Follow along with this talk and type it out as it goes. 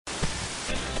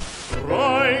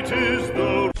Right is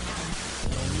the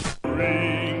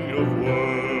ring of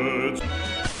words.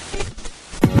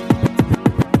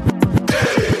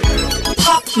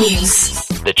 Pop News.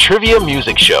 The Trivia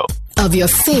Music Show. Of your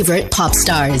favorite pop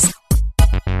stars.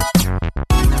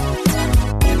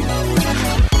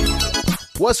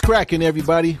 What's cracking,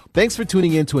 everybody? Thanks for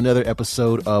tuning in to another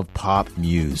episode of Pop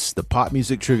Muse, the pop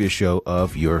music trivia show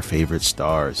of your favorite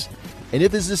stars. And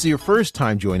if this is your first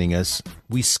time joining us,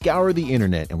 we scour the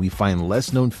internet and we find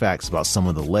less known facts about some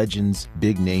of the legends,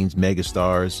 big names,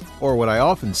 megastars, or what I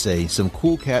often say, some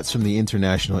cool cats from the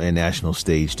international and national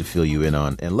stage to fill you in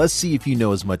on. And let's see if you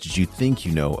know as much as you think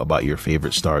you know about your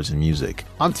favorite stars in music.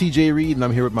 I'm TJ Reed and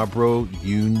I'm here with my bro,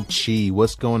 Yoon Chi.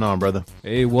 What's going on, brother?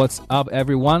 Hey, what's up,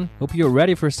 everyone? Hope you're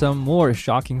ready for some more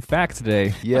shocking facts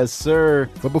today. Yes, sir.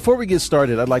 But before we get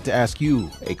started, I'd like to ask you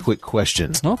a quick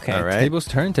question. Okay, all right? Table's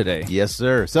turn today. Yes,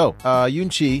 sir. So, Yoon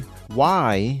Chi,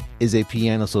 why is a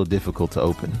piano so difficult to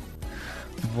open?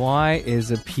 Why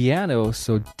is a piano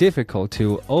so difficult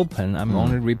to open? I'm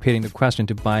only repeating the question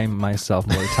to buy myself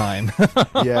more time.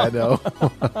 Yeah, I know.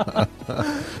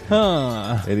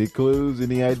 Huh. Any clues?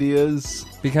 Any ideas?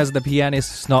 Because the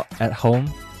pianist is not at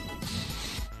home.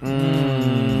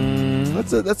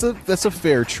 That's a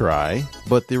fair try,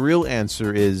 but the real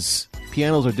answer is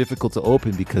pianos are difficult to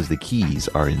open because the keys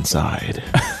are inside.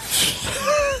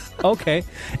 Okay,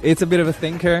 it's a bit of a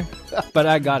thinker, but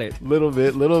I got it. Little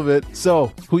bit.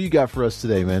 So, who you got for us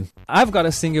today, man? I've got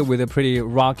a singer with a pretty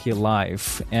rocky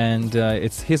life, and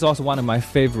he's also one of my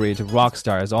favorite rock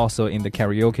stars. Also in the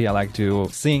karaoke, I like to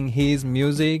sing his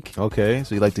music. Okay,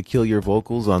 so you like to kill your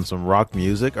vocals on some rock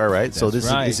music. All right, so That's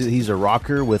right. He's a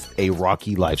rocker with a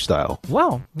rocky lifestyle.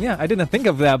 Wow, yeah, I didn't think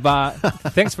of that, but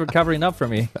thanks for covering up for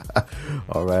me.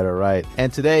 All right.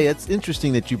 And today, it's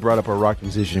interesting that you brought up a rock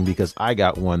musician because I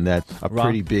got one that's a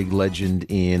pretty big legend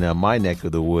in my neck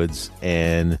of the woods.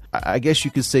 And I guess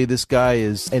you could say this guy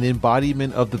is an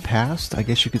embodiment of the past, I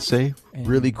guess you could say.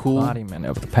 Really cool. Embodiment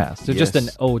of the past. So Yes. just an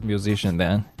old musician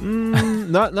then.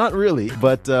 Not really,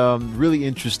 but really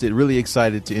interested, really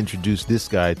excited to introduce this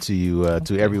guy to you,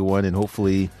 to everyone, and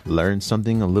hopefully learn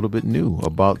something a little bit new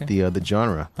about the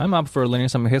genre. I'm up for learning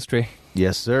some history.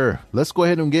 Yes, sir. Let's go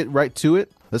ahead and get right to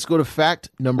it. Let's go to fact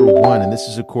number 1, and this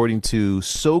is according to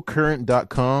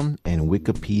SoCurrent.com and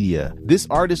Wikipedia. This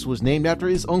artist was named after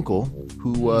his uncle,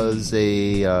 who was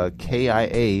a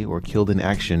KIA, or killed in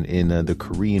action, in the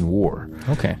Korean War.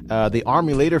 Okay. The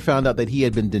army later found out that he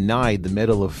had been denied the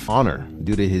Medal of Honor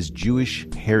due to his Jewish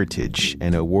heritage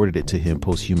and awarded it to him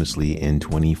posthumously in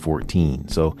 2014.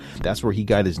 So that's where he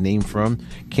got his name from.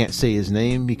 Can't say his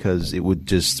name because it would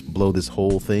just blow this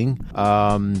whole thing.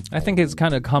 I think it's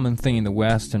kind of a common thing in the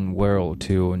Western world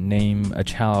to name a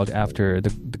child after the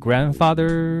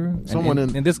grandfather. Someone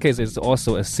in this case, it's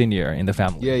also a senior in the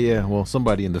family. Yeah. Well,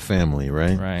 somebody in the family,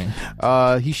 right?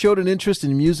 Right. He showed an interest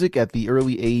in music at the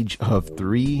early age of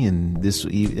 3, and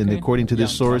according to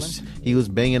this Young source, talent. he was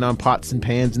banging on pots and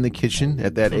pans in the kitchen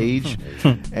at that age.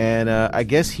 And I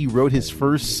guess he wrote his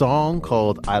first song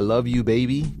called "I Love You,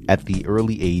 Baby" at the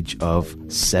early age of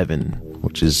 7,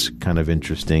 which is kind of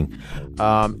interesting.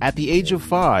 At the age of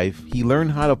 5, he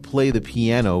learned how to play the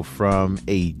piano from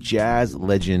a jazz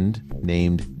legend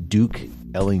named Duke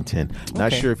Ellington.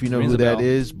 Not Okay. sure if you know Rings who a that bell.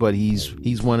 is, but he's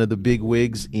one of the big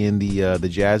wigs in the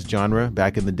jazz genre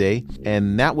back in the day,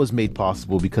 and that was made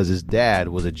possible because his dad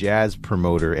was a jazz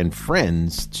promoter and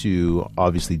friends to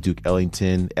obviously Duke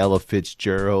Ellington, Ella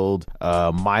Fitzgerald,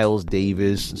 Miles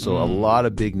Davis. So a lot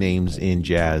of big names in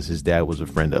jazz his dad was a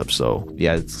friend of. So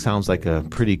yeah, it sounds like a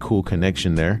pretty cool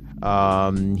connection there.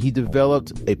 He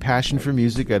developed a passion for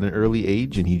music at an early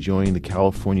age, and he joined the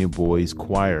California Boys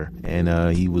Choir, and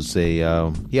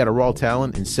he had a raw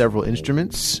talent in several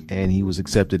instruments, and he was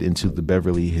accepted into the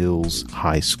Beverly Hills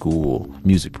High School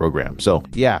music program. So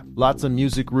yeah, lots of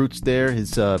music roots there.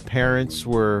 His parents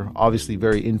were obviously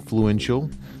very influential,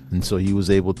 and so he was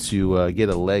able to get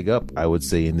a leg up, I would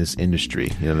say, in this industry.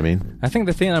 You know what I mean? I think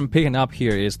the thing I'm picking up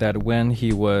here is that when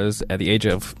he was at the age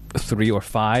of 3 or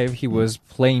 5, he was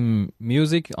playing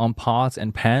music on pots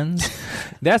and pans.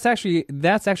 That's actually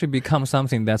become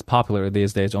something that's popular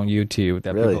these days on YouTube.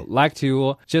 That Really? people like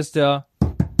to just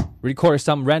record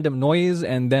some random noise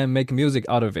and then make music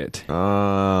out of it.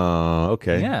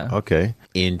 Okay. Yeah. Okay.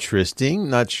 Interesting.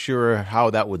 Not sure how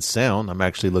that would sound. I'm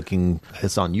actually looking.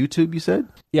 It's on YouTube, you said?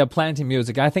 Yeah, planting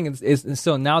music. I think it's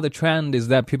so now the trend is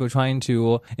that people are trying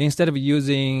to, instead of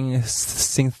using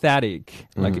synthetic,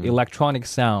 like electronic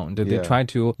sound, they Yeah. try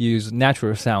to use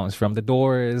natural sounds from the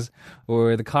doors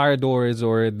or the car doors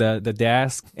or the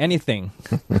desk, anything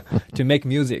to make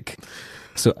music.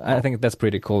 So I think that's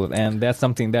pretty cool, and that's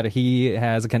something that he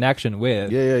has a connection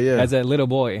with. Yeah. As a little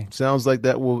boy. Sounds like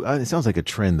that. Well, it sounds like a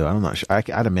trend, though. I'm not sure. I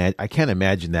can't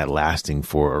imagine that lasting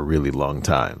for a really long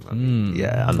time. I mean,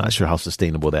 yeah, I'm not sure how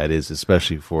sustainable that is,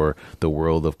 especially for the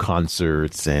world of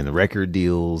concerts and record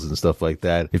deals and stuff like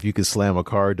that. If you could slam a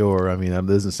car door, I mean, that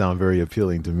doesn't sound very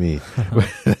appealing to me.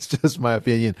 That's just my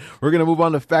opinion. We're going to move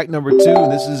on to fact number 2,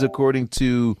 and this is according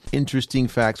to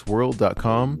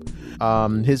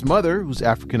InterestingFactsWorld.com. His mother, who's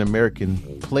African American,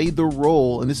 played the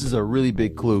role, and this is a really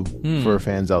big clue for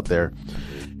fans out there.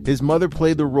 His mother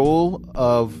played the role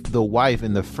of the wife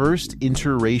in the first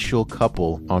interracial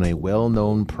couple on a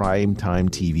well-known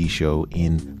primetime TV show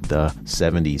in the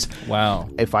 70s. Wow.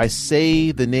 If I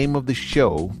say the name of the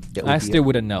show, I still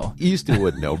wouldn't know. You still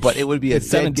wouldn't know, but it would be a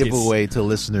dead 70s. giveaway to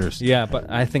listeners. Yeah, but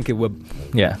I think it would.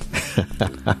 Yeah.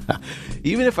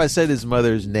 Even if I said his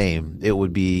mother's name, it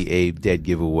would be a dead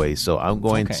giveaway. So I'm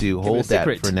going to Keep it hold that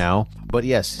secret. for now. But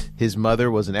yes, his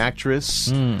mother was an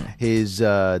actress. His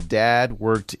dad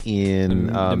worked in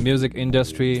The music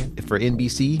industry. for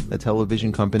NBC, a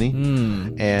television company.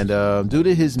 And due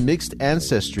to his mixed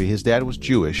ancestry, his dad was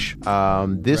Jewish. This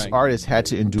Right. artist had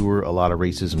to endure a lot of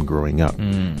racism growing up.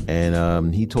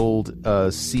 And he told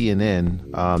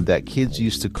CNN that kids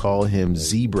used to call him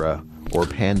Zebra or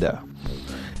Panda.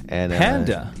 And,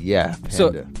 Panda? Yeah, Panda.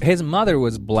 So his mother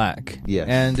was black. Yes.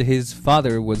 And his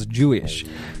father was Jewish.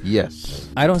 Yes.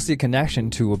 I don't see a connection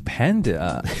to a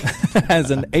panda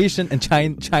as an Asian and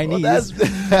Chinese.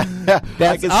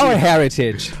 That's our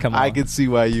heritage. Come on. I could see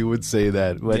why you would say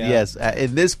that. But Yeah. yes,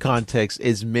 in this context,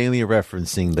 it's mainly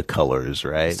referencing the colors,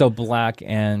 right? So black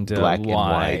and Black and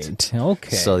white. white.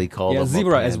 Okay. So he called yeah, them a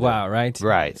zebra as panda. well, right?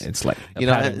 Right. It's like a you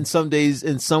know, pattern. and some days,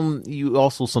 you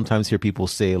also sometimes hear people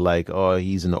say like, oh,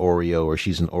 he's an Oreo or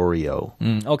she's an Oreo.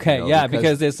 Okay, know, yeah,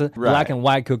 because- because it's a Right. black and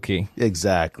white cookie.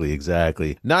 Exactly.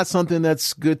 Not something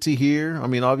that's good to hear. I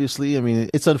mean, obviously,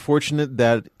 it's unfortunate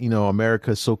that,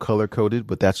 America is so color coded,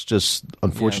 but that's just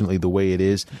unfortunately the way it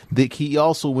is. He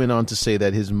also went on to say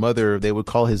that his mother, they would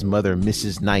call his mother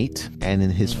Mrs. Knight and then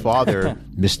his father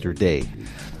Mr. Day.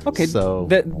 Okay, So-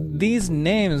 these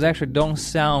names actually don't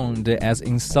sound as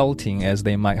insulting as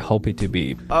they might hope it to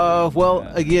be. Well,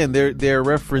 again, they're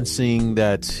referencing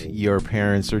that your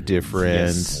parents are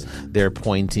different. Yes. They're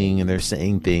pointing and they're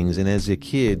saying things. And as a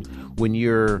kid, when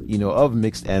you're, of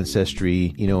mixed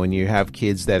ancestry, and you have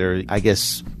kids that are, I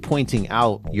guess, pointing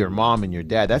out your mom and your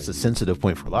dad, that's a sensitive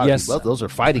point for a lot Yes. of people. Those are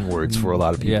fighting words for a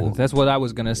lot of people. Yeah, that's what I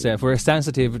was gonna say. For a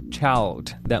sensitive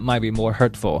child, that might be more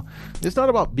hurtful. It's not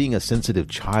about being a sensitive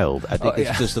child. I think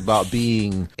it's just about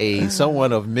being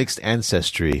someone of mixed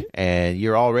ancestry, and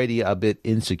you're already a bit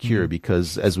insecure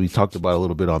because, as we talked about a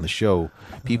little bit on the show,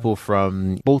 people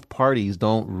from both parties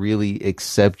don't really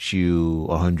accept you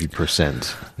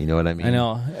 100%. You know what I mean? I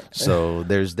know. So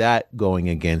there's that going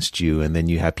against you, and then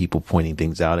you have people pointing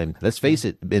things out. And let's face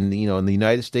it, in the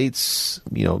United States,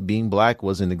 being black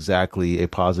wasn't exactly a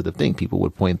positive thing. People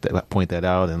would point that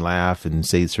out and laugh and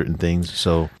say certain things.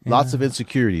 So lots of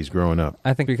insecurities growing up.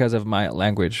 I think because of my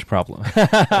language problem.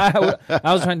 I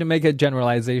was trying to make a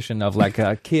generalization of like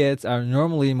kids are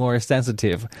normally more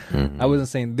sensitive. I wasn't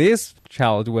saying this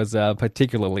child was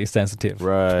particularly sensitive.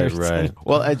 Right.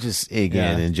 Well, I just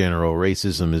in general,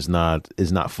 racism is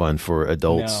not fun for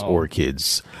adults No. or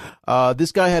kids.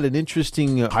 This guy had an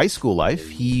interesting high school life.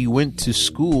 He went to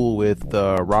school with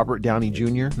Robert Downey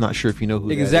Jr. Not sure if you know who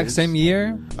that Exact is. same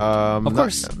year. Of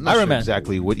course, not Iron sure Man.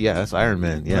 exactly what. Yeah, that's Iron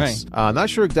Man. Yes, not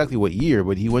sure exactly what year,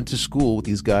 but he went to school with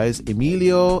these guys,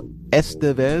 Emilio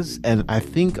Estevez, and I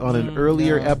think on an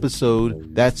earlier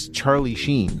episode, that's Charlie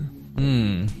Sheen.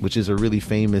 Which is a really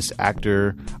famous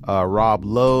actor. Rob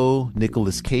Lowe,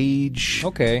 Nicolas Cage,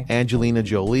 Okay. Angelina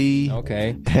Jolie,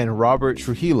 Okay. and Robert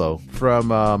Trujillo from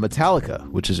Metallica,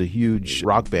 which is a huge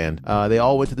rock band. They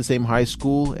all went to the same high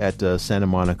school at Santa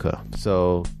Monica.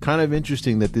 So kind of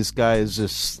interesting that this guy is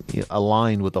just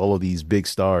aligned with all of these big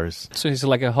stars. So he's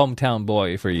like a hometown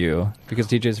boy for you because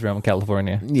TJ's from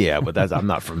California. Yeah, but I'm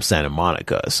not from Santa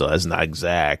Monica, so that's not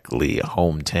exactly a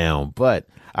hometown. But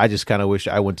I just kind of wish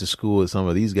I went to school with some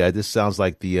of these guys. This sounds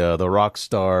like the rock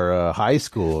star high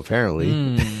school, apparently.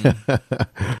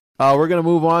 We're going to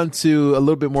move on to a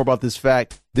little bit more about this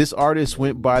fact. This artist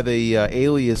went by the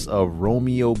alias of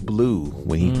Romeo Blue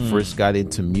when he first got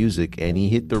into music, and he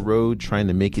hit the road trying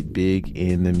to make it big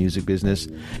in the music business.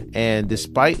 And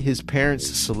despite his parents'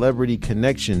 celebrity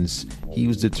connections, he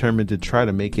was determined to try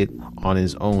to make it on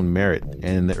his own merit. And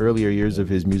in the earlier years of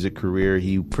his music career,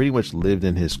 he pretty much lived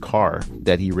in his car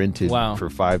that he rented for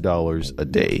 $5 a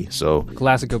day. So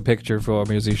classical picture for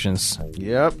musicians.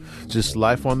 Yep, just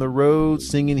life on the road,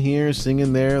 singing here,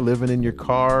 singing there, living in your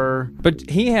car. But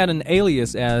he had an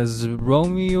alias as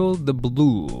Romeo the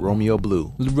Blue. Romeo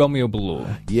Blue. Romeo Blue.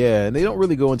 Yeah, and they don't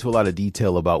really go into a lot of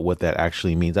detail about what that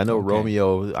actually means. I know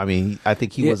Romeo, I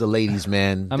think he was a ladies'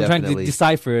 man. I'm trying to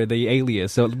decipher the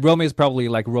alias. So Romeo is probably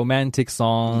like romantic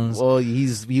songs. Well,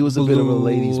 he was a bit of a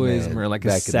ladies' man. Is more like a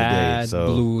back sad in the day, so.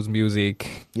 blues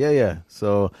music. Yeah.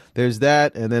 So there's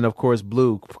that, and then of course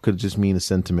blue could just mean a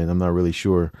sentiment. I'm not really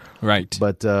sure. Right.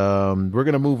 But we're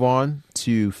gonna move on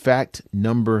to fact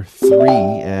number 3,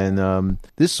 and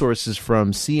this source is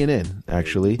from CNN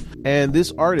actually. And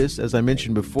this artist, as I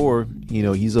mentioned before,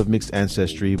 he's of mixed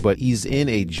ancestry, but he's in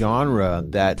a genre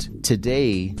that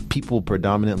today people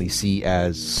predominantly see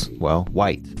as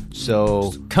white.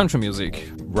 So country music.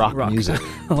 Rock music.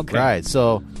 Okay. Right.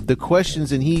 So the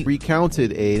questions, and he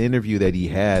recounted an interview that he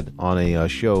had on a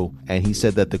show, and he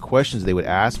said that the questions they would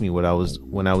ask me when I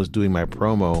was doing my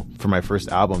promo for my first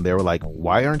album, they were like,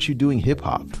 "Why aren't you doing hip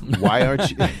hop? Why aren't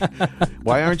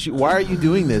you? Why are you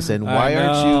doing this? And why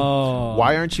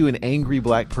aren't you an angry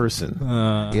black person?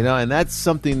 And that's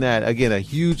something that, again, a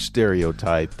huge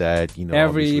stereotype that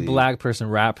every black person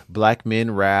rap, black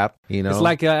men rap. It's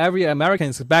like every American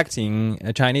is expecting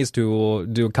a Chinese to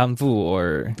do kung fu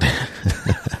or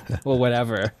or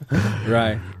whatever.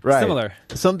 Right. Similar.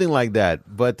 Something like that.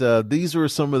 But these were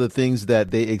some of the things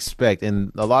that they expect.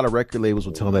 And a lot of record labels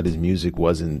will tell him that his music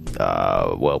wasn't,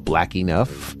 black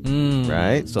enough.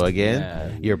 Right? So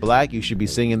again, you're black, you should be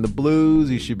singing the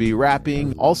blues, you should be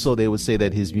rapping. Also, they would say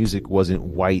that his music wasn't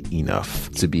white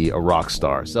enough to be a rock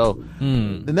star. So,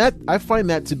 and that, I find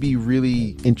that to be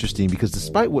really interesting, because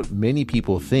despite what many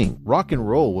people think, rock and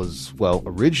roll was,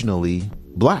 originally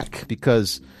black.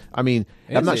 Because I'm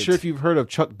not sure if you've heard of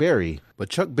Chuck Berry, but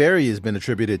Chuck Berry has been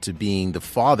attributed to being the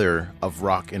father of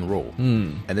rock and roll.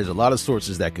 And there's a lot of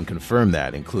sources that can confirm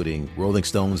that, including Rolling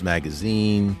Stones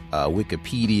magazine,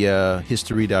 Wikipedia,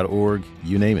 History.org,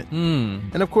 you name it.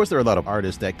 And of course, there are a lot of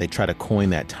artists that they try to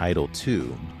coin that title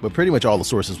too. But pretty much all the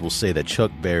sources will say that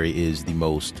Chuck Berry is the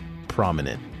most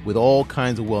prominent, with all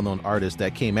kinds of well-known artists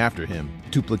that came after him,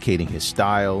 duplicating his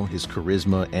style, his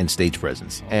charisma, and stage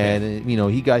presence. And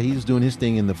he was doing his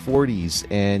thing in the 40s,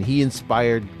 and he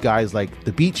inspired guys like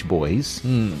the Beach Boys.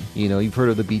 You've heard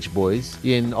of the Beach Boys,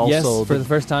 and also yes, for the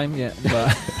first time, yeah.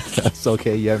 But that's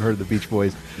okay. You haven't heard of the Beach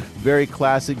Boys. Very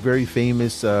classic, very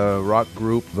famous rock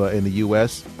group in the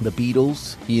U.S. The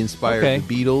Beatles. He inspired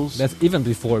the Beatles. That's even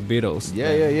before Beatles.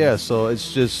 Yeah. So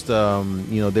it's just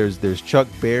there's Chuck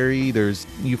Berry.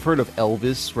 You've heard of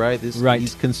Elvis, right?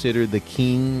 He's considered the king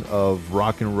of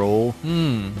rock and roll.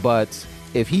 But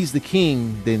if he's the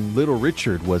king, then Little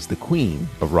Richard was the queen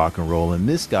of rock and roll. And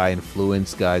this guy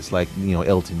influenced guys like,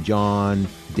 Elton John,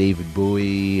 David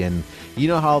Bowie, and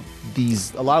how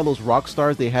a lot of those rock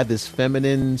stars, they had this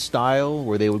feminine style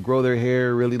where they would grow their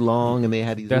hair really long, and they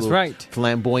had these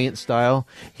flamboyant style.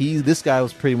 This guy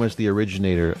was pretty much the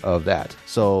originator of that.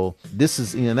 So this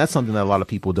is, that's something that a lot of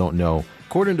people don't know.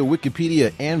 According to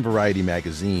Wikipedia and Variety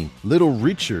magazine, Little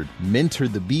Richard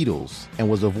mentored the Beatles and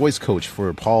was a voice coach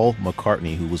for Paul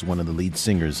McCartney, who was one of the lead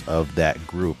singers of that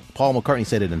group. Paul McCartney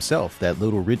said it himself that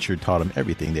Little Richard taught him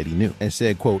everything that he knew, and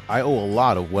said, quote, "I owe a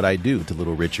lot of what I do to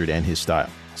Little Richard and his style."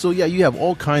 So yeah, you have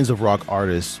all kinds of rock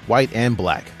artists, white and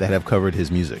black, that have covered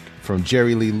his music. From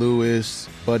Jerry Lee Lewis,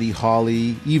 Buddy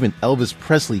Holly, even Elvis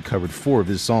Presley covered 4 of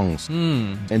his songs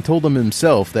and told him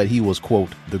himself that he was, quote,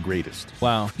 the greatest.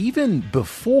 Wow. Even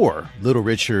before Little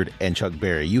Richard and Chuck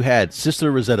Berry, you had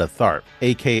Sister Rosetta Tharpe,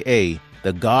 a.k.a.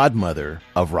 the godmother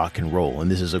of rock and roll.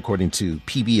 And this is according to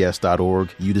PBS.org,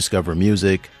 You Discover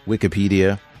Music,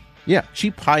 Wikipedia. Yeah, she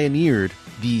pioneered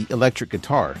the electric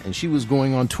guitar, and she was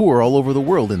going on tour all over the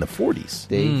world in the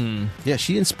 40s. Yeah,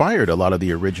 she inspired a lot of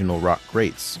the original rock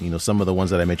greats. Some of the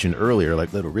ones that I mentioned earlier,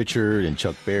 like Little Richard and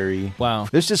Chuck Berry. Wow.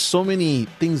 There's just so many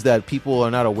things that people are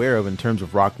not aware of in terms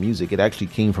of rock music. It actually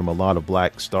came from a lot of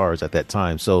black stars at that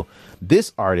time. So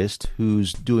this artist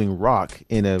who's doing rock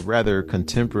in a rather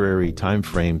contemporary time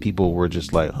frame, people were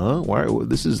just like, huh? Why?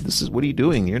 This is what are you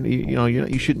doing?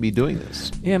 You shouldn't be doing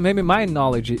this. Yeah, maybe my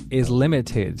knowledge is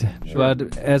limited,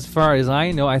 but as far as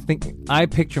I know, I think I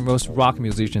picture most rock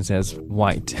musicians as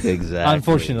white. Exactly.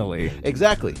 Unfortunately.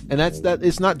 Exactly. And that's that.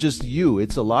 It's not just you.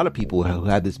 It's a lot of people who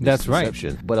had this That's right.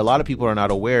 misconception. But a lot of people are not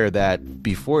aware that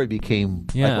before it became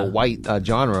like a white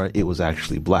genre, it was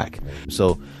actually black.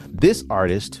 So this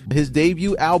artist, his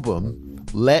debut album,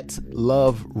 Let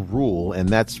Love Rule, and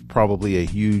that's probably a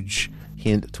huge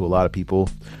hint to a lot of people,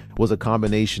 was a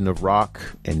combination of rock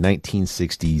and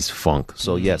 1960s funk.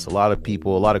 So yes, a lot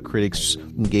of critics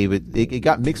gave it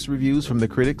got mixed reviews from the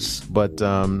critics, but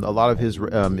a lot of his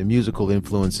musical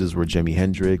influences were Jimi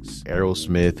Hendrix,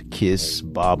 Aerosmith, Kiss,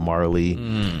 Bob Marley,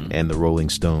 and the Rolling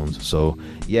Stones. So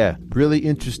yeah, really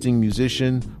interesting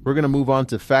musician. We're going to move on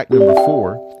to fact number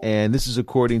 4, and this is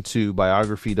according to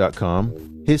biography.com.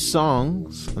 His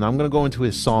songs, and I'm going to go into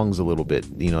his songs a little bit,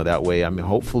 that way,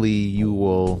 hopefully you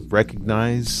will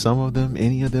recognize some of them,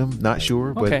 any of them, not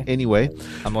sure, but anyway.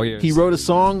 I'm all ears. He wrote a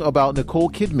song about Nicole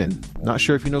Kidman. Not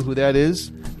sure if you know who that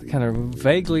is. Kind of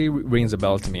vaguely rings a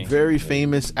bell to me. Very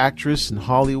famous actress in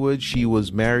Hollywood. She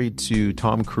was married to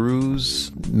Tom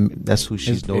Cruise. That's who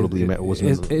she's notably met.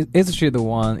 Isn't she the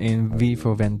one in V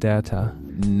for Vendetta?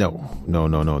 No.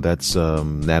 That's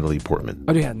Natalie Portman.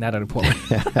 Oh, yeah, Natalie Portman.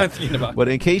 I'm thinking about. But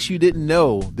in case you didn't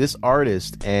know, this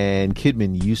artist and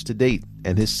Kidman used to date.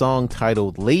 And his song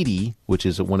titled Lady, which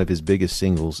is one of his biggest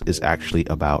singles, is actually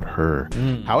about her.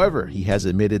 However, he has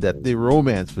admitted that the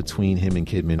romance between him and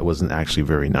Kidman wasn't actually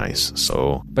very nice.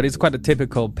 But it's quite a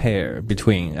typical pair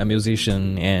between a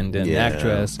musician and an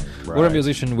actress, or a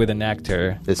musician with an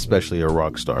actor. Especially a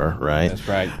rock star, right? That's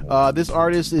right. This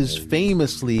artist is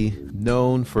famously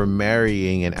known for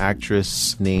marrying an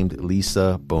actress named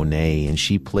Lisa Bonet, and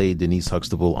she played Denise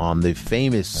Huxtable on the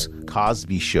famous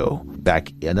Cosby Show,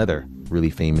 another really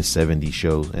famous 70s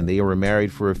show, and they were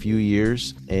married for a few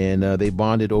years, and they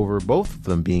bonded over both of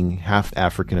them being half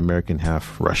African American,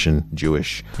 half Russian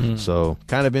Jewish. So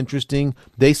kind of interesting.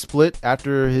 They split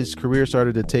after his career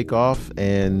started to take off,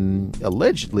 and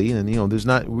allegedly, and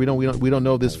we don't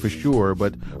know this for sure,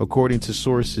 but according to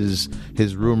sources,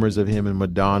 his rumors of him and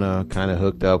Madonna kind of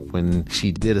hooked up when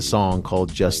she did a song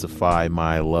called Justify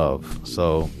My Love.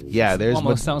 So yeah, there's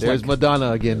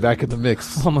Madonna again back in the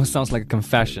mix. Almost sounds like a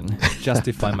confession.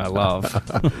 Justify My Love.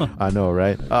 I know,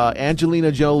 right?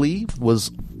 Angelina Jolie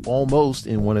was almost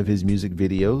in one of his music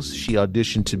videos. She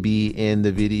auditioned to be in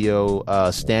the video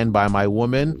Stand By My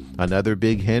Woman, another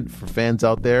big hint for fans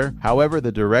out there. However,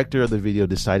 the director of the video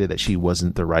decided that she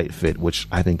wasn't the right fit, which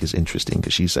I think is interesting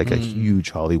because she's like a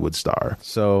huge Hollywood star.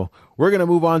 So we're going to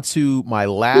move on to my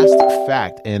last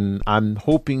fact, and I'm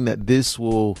hoping that this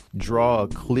will draw a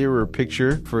clearer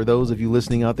picture for those of you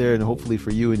listening out there, and hopefully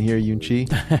for you in here, Yunchi.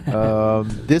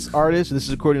 This artist, this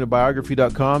is according to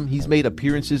biography.com, he's made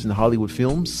appearances in Hollywood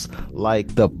films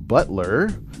like The Butler,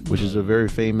 which is a very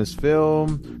famous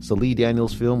film. It's a Lee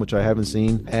Daniels film, which I haven't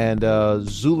seen, and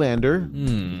Zoolander,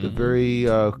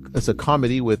 it's a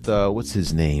comedy with, what's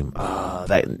his name?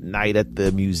 That Night at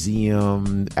the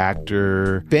Museum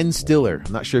actor, Ben Stiller.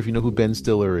 I'm not sure if you know who Ben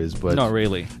Stiller is, but... Not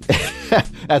really.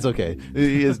 That's okay.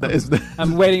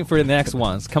 I'm waiting for the next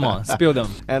ones. Come on, spill them.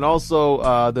 And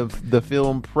also the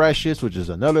film Precious, which is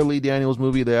another Lee Daniels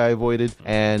movie that I avoided,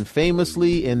 and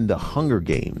famously in The Hunger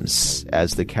Games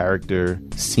as the character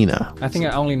Cena. I think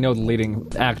I only know the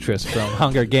leading actress from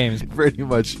Hunger Games. Pretty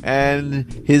much.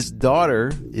 And his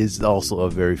daughter is also a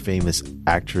very famous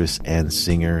actress and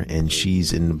singer, and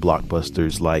she's in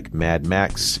blockbusters like Mad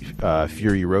Max,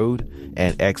 Fury Road,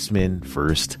 and X-Men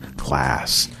First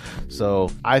Class.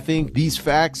 So I think these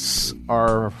facts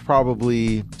are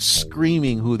probably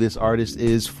screaming who this artist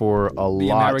is for a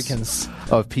lot Americans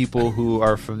of people who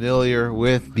are familiar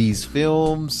with these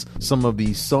films, some of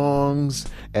these songs,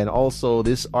 and also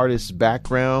this artist's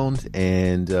background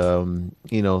and,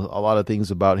 a lot of things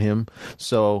about him.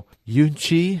 So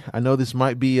Yunchi, I know this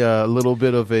might be a little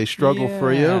bit of a struggle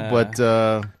for you, but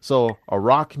so a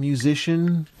rock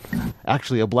musician,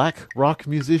 actually a black rock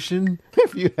musician,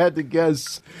 if you had to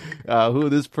guess who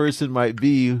this person might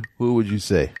be, who would you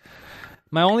say?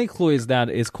 My only clue is that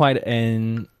it's quite I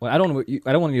don't want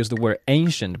to use the word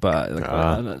ancient, but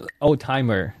old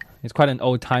timer He's quite an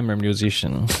old timer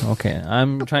musician. Okay,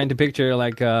 I'm trying to picture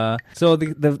like so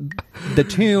the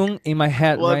tune in my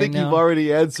head Well, right I think now. you've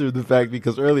already answered the fact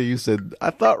because earlier you said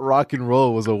I thought rock and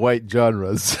roll was a white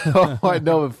genre. So I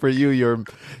know for you,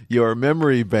 your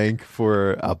memory bank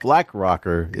for a black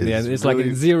rocker is Yeah, it's really,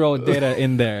 like zero data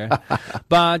in there.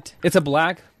 But it's a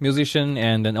black musician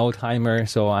and an old timer,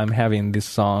 so I'm having this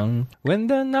song. When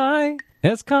the night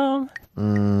has come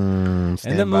Stand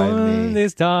and the By moon Me.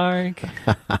 is dark.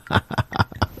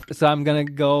 So I'm gonna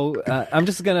go. I'm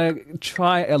just gonna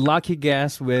try a lucky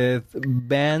guess with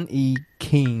Ben E.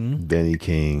 King. Benny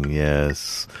King,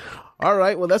 yes. All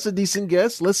right, well that's a decent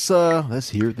guess. Let's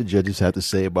hear what the judges have to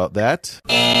say about that.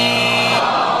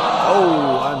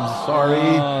 Oh, I'm sorry.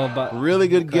 Oh, but Really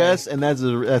good guess, and that's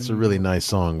a really nice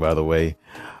song, by the way.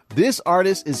 This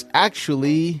artist is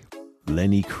actually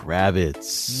Lenny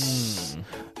Kravitz.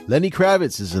 Lenny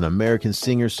Kravitz is an American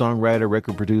singer, songwriter,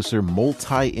 record producer,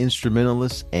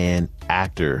 multi-instrumentalist, and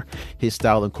actor. His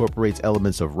style incorporates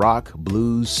elements of rock,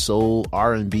 blues, soul,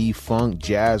 R&B, funk,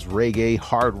 jazz, reggae,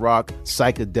 hard rock,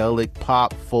 psychedelic,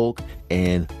 pop, folk,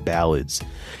 and ballads.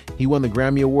 He won the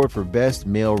Grammy Award for Best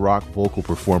Male Rock Vocal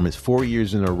Performance 4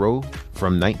 years in a row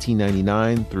from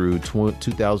 1999 through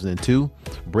 2002,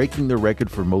 breaking the record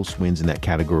for most wins in that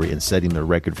category and setting the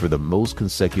record for the most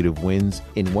consecutive wins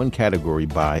in one category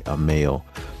by a male.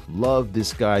 Love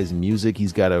this guy's music.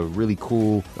 He's got a really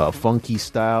cool, funky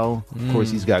style. Of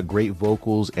course, he's got great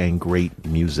vocals and great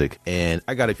music. And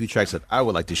I got a few tracks that I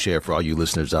would like to share for all you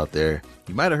listeners out there.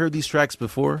 You might have heard these tracks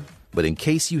before, but in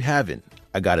case you haven't,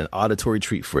 I got an auditory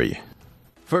treat for you.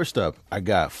 First up, I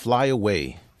got Fly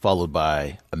Away, followed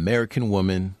by American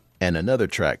Woman, and another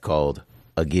track called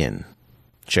Again.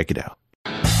 Check it out.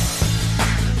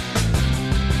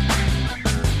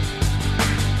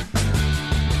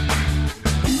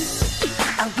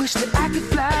 I wish that I could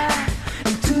fly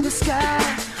into the sky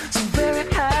so very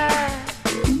high,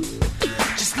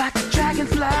 just like a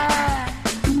dragonfly.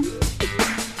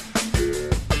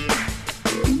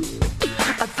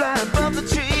 I'd fly above the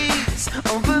trees,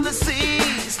 over the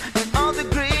seas, in all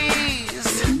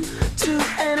degrees, to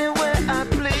anywhere I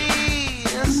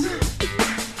please.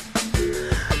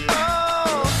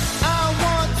 Oh, I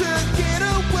want to get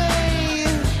away.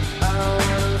 I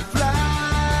want to fly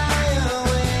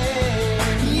away.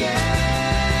 Yeah,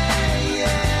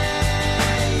 yeah,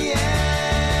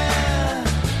 yeah.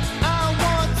 I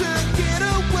want to get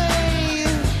away.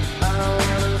 I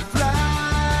want to fly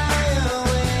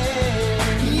away.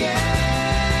 Yeah,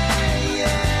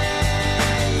 yeah,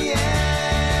 yeah.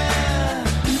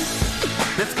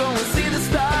 Let's go and see the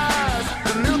stars,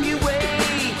 the Milky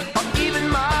Way, or even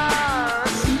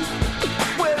Mars,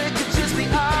 where it could just be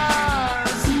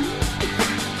ours.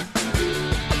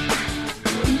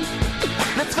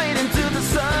 Let's fade into the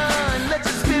sun, let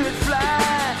your spirit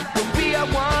fly, we'll be our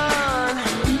one,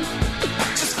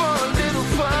 just for a little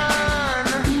fun.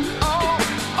 Oh,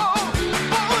 oh,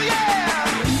 oh yeah!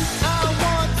 I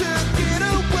want to get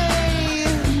away,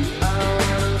 I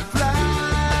want to fly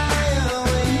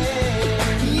away.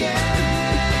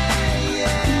 Yeah,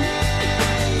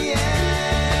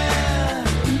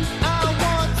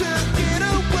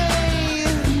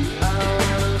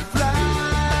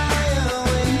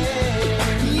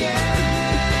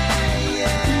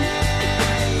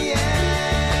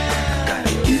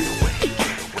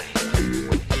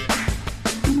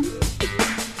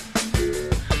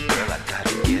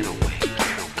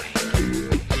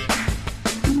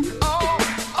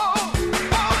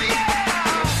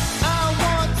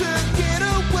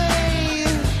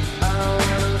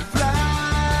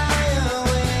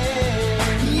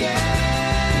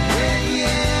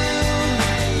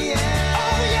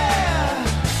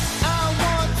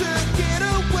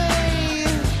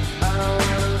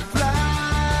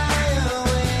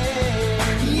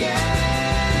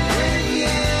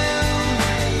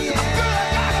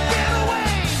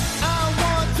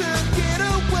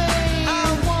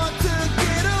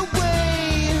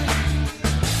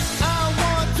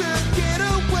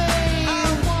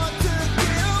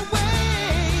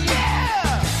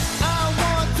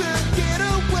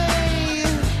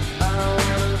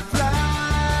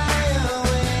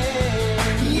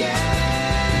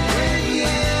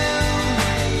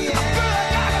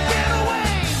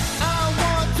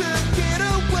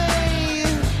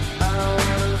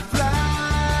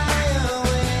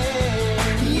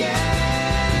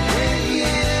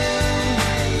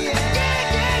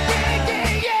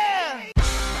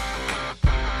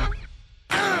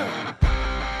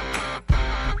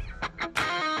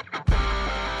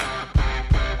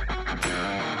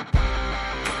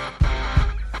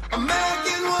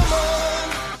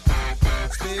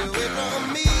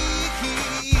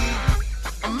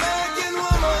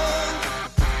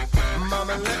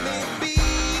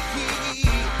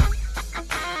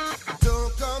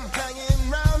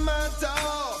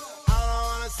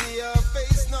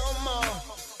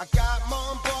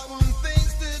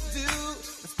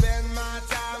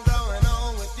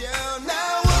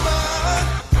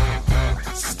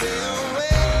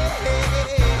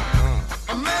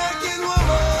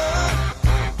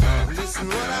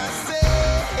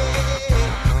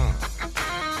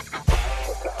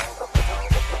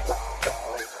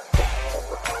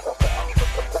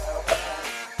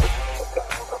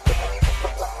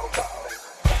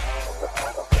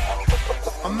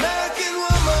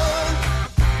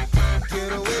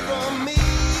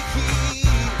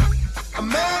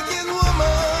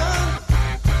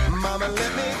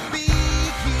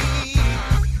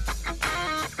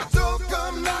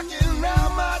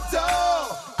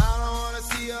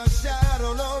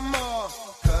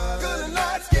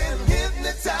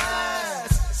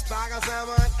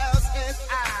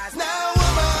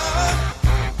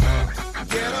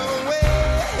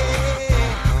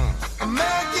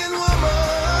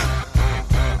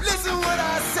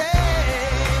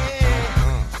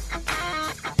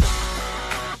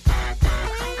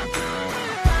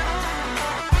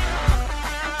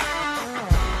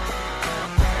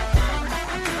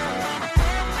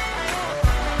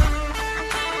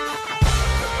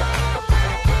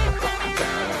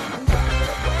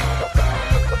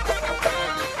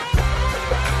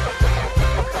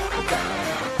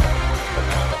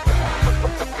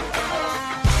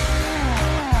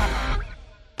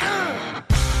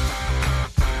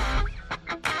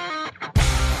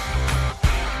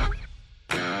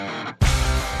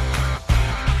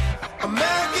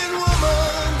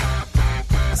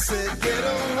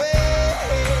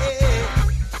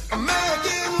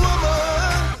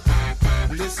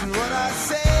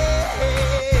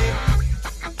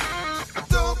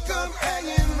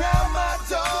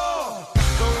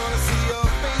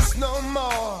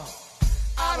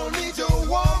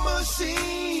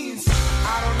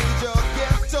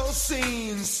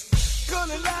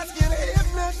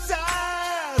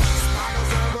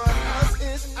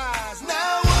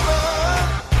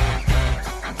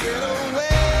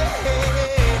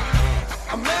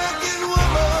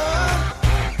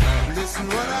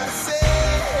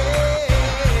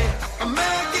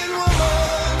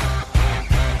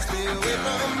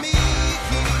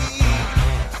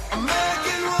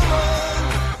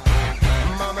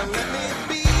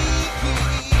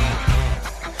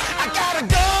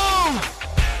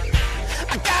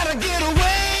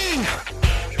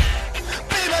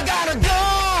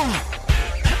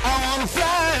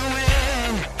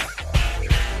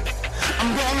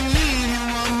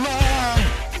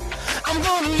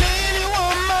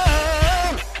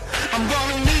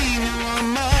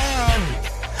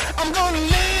 I'm gonna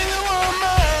leave you,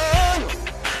 woman.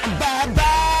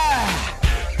 Bye-bye.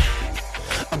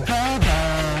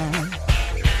 Bye-bye.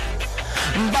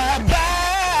 Bye-bye.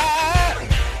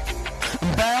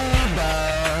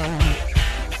 Bye-bye.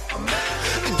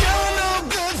 You're no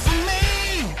good for me,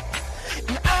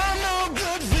 and I'm no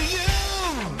good for you.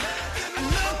 I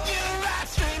look you right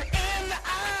straight in the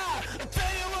eye. I'll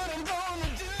tell you what I'm gonna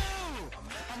do.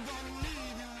 I'm gonna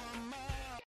leave you, woman.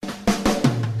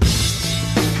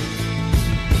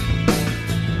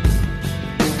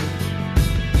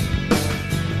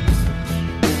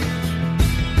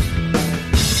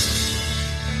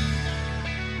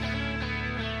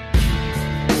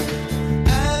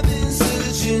 I've been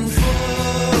searching for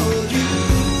you.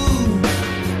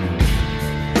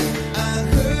 I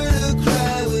heard a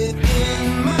cry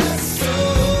within my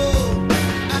soul.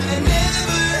 I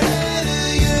never had a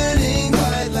yearning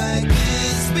quite like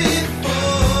this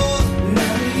before.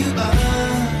 Now you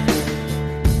are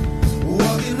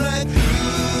walking right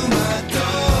through my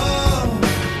door.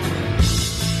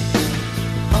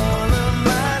 All of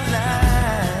my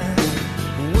life,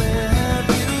 where have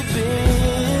you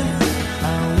been? I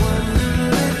wonder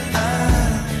if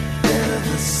I'll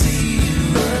ever see you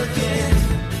again.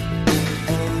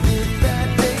 And if that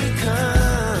day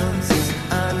comes,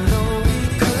 I know we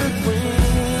could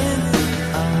win.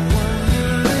 I wonder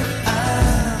if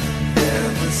I'll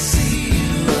ever see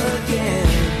you again.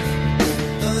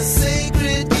 A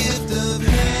sacred gift of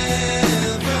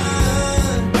heaven,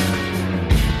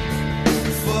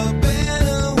 for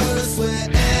better, worse,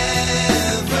 wherever.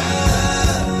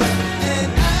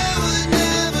 And I would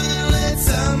never let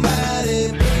somebody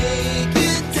break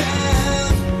it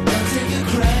down. I'll take your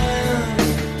crown.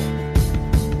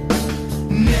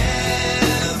 Never.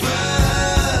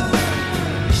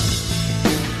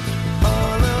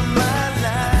 All of my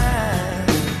life,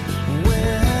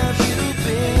 where have you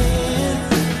been?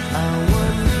 I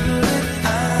wonder if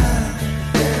I'll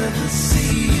ever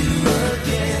see you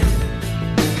again.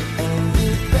 And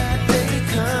if that day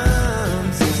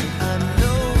comes, I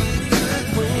know we could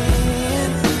win.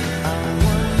 I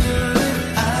wonder if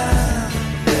I'll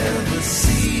ever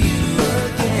see you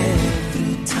again.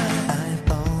 Through time, I've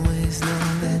always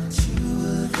known that you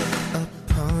were there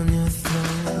upon your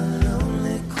throne, a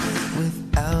lonely queen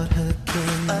without her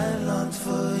king. I long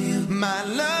for you, my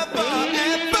love forever.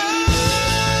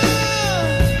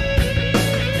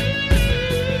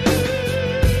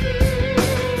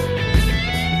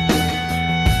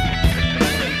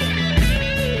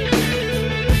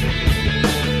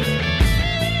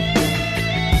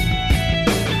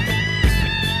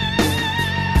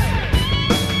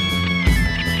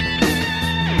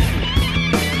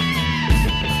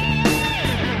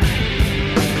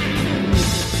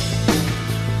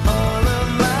 All of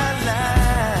my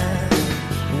life,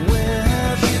 where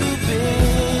have you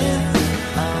been?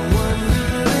 I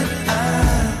wonder if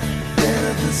I'll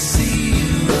ever see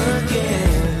you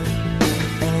again.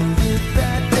 And if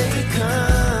that day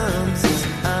comes,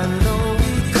 I know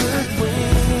we could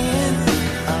win.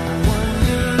 I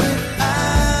wonder if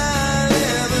I'll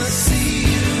ever see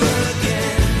you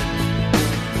again.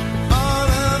 All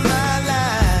of my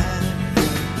life,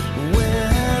 where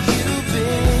have you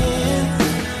been?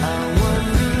 I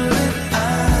wonder if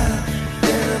I'll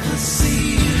ever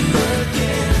see you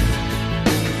again.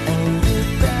 And if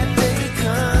that day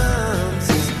comes,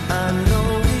 I know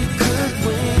we could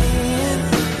win.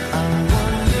 I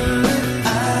wonder if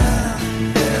I'll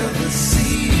ever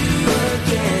see you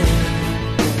again.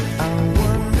 I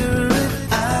wonder if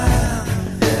I'll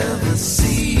ever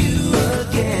see you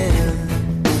again.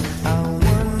 I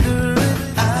wonder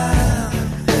if I'll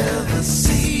ever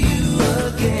see you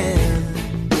again.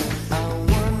 I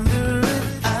wonder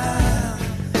if I'll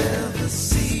ever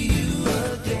see you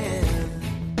again.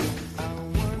 I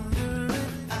wonder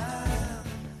if I'll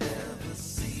ever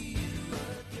see you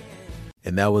again.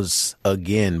 And that was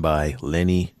Again by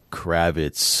Lenny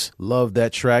Kravitz. Love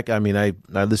that track. I mean, I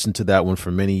listened to that one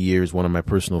for many years. One of my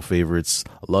personal favorites.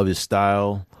 Love his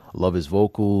style. Love his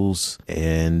vocals.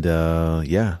 And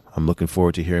yeah, I'm looking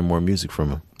forward to hearing more music from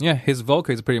him. Yeah, his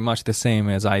vocal is pretty much the same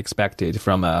as I expected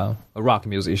from a rock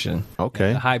musician.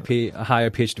 Okay. A higher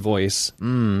pitched voice.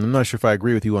 I'm not sure if I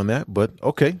agree with you on that, but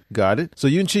okay, got it. So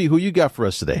Yunchi, who you got for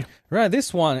us today? Right,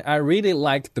 this one, I really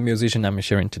liked the musician I'm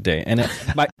sharing today. And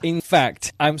but in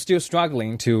fact, I'm still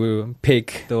struggling to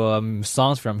pick the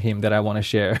songs from him that I want to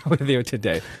share with you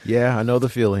today. Yeah, I know the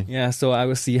feeling. Yeah, so I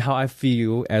will see how I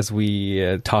feel as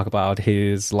we talk about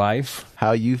his life.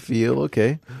 How you feel?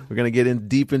 Okay. We're going to get in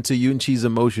deep into Yunchi's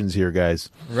emotions emotions here, guys.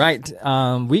 Right.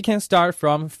 We can start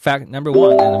from fact number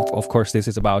 1. And of course, this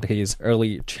is about his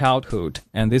early childhood.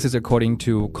 And this is according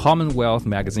to Commonwealth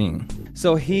magazine.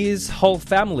 So his whole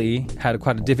family had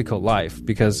quite a difficult life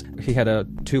because he had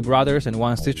 2 brothers and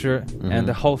 1 sister. And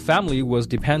the whole family was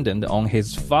dependent on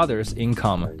his father's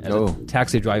income as a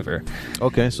taxi driver.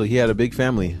 Okay, so he had a big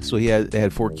family. So they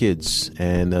had 4 kids,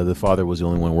 and the father was the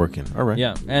only one working. All right.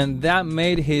 Yeah, and that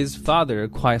made his father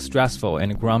quite stressful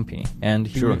and grumpy. And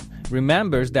he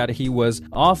remembers that he was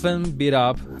often beat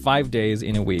up 5 days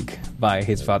in a week by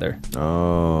his father.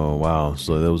 Oh, wow.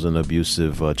 So that was an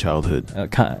abusive childhood.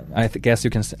 I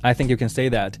think you can say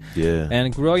that. Yeah.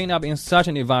 And growing up in such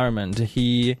an environment,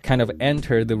 he kind of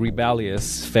entered the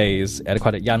rebellious phase at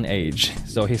quite a young age.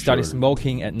 So he started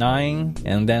smoking at 9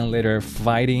 and then later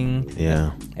fighting.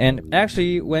 Yeah. And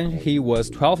actually, when he was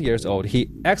 12 years old, he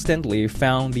accidentally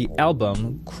found the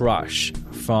album Crush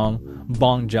from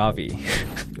Bon Jovi.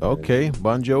 Okay,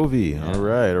 Bon Jovi. All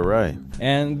right.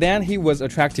 And then he was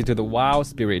attracted to the wild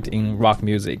spirit in rock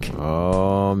music.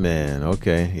 Oh man,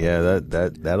 okay, yeah,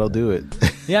 that'll do it.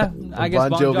 Yeah, I guess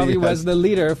Bon Jovi was the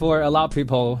leader for a lot of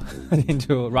people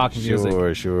into rock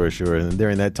music. Sure. And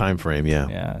during that time frame, yeah.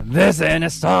 Yeah, this ain't a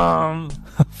song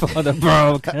for the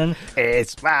broken.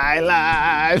 It's my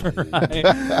life. Right.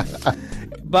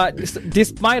 But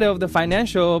despite of the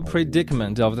financial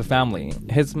predicament of the family,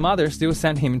 his mother still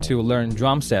sent him to learn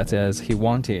drum sets as he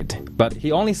wanted. But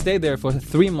he only stayed there for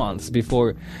 3 months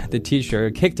before the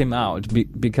teacher kicked him out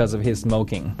because of his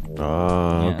smoking.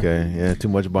 Oh, okay. Yeah, too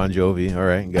much Bon Jovi. All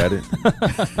right, got it.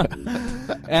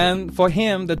 And for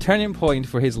him, the turning point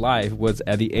for his life was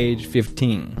at the age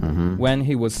 15, when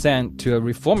he was sent to a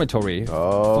reformatory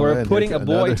for putting a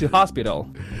boy to hospital.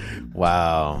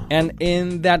 Wow. And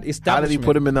in that establishment... How did he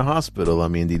put him in the hospital? I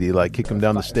mean, did he kick him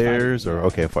down the stairs? Or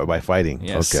by fighting.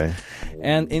 Yes. Okay.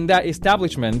 And in that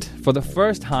establishment, for the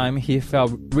first time, he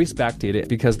felt respected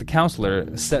because the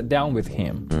counselor sat down with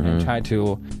him and tried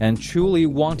to, and truly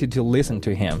wanted to listen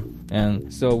to him.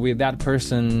 And so with that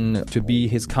person to be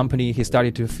his company, he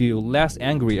started to feel less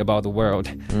angry about the world.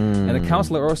 And the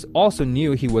counselor also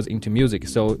knew he was into music,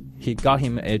 so he got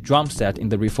him a drum set in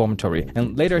the reformatory.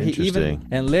 And later he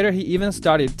even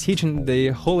started teaching the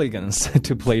hooligans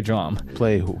to play drum.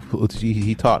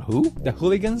 He taught who? The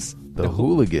hooligans? The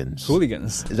Hooligans.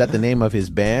 Hooligans. Is that the name of his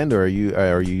band, or are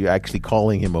you actually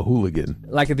calling him a hooligan?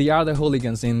 Like the other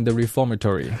hooligans in the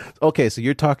reformatory. Okay, so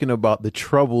you're talking about the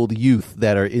troubled youth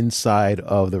that are inside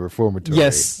of the reformatory.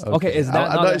 Yes. Okay, is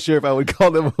that I'm not sure if I would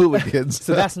call them hooligans.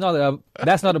 So that's not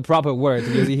a proper word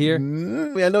to use here.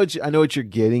 I know what you're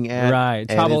getting at. Right,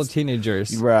 troubled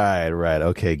teenagers. Right.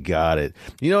 Okay, got it.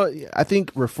 I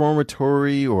think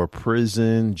reformatory or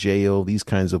prison, jail, these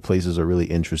kinds of places are really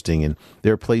interesting, and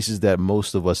they're places that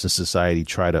most of us in society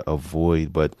try to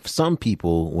avoid. But some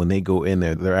people, when they go in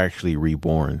there, they're actually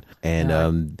reborn.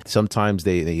 And sometimes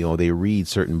they read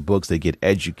certain books, they get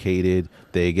educated,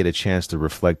 they get a chance to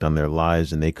reflect on their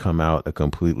lives, and they come out a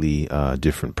completely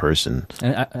different person.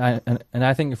 And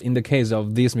I think in the case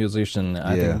of this musician,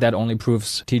 I think that only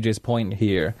proves TJ's point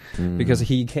here, because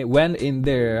he went in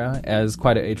there as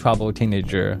quite a troubled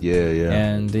teenager. Yeah.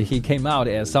 And he came out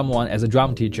as a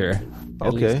drum teacher.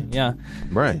 Okay. Least. Yeah.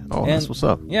 Right. Oh, that's what's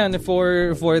up. Yeah, and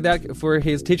for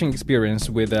his teaching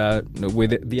experience with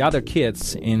the other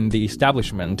kids in the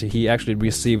establishment, he actually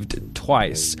received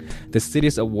twice the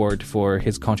city's award for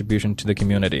his contribution to the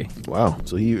community. Wow.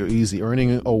 So he's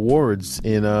earning awards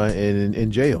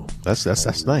in jail. That's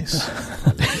nice.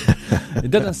 It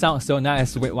doesn't sound so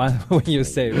nice when you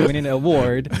say winning an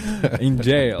award in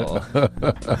jail.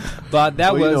 But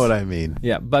that was, you know what I mean.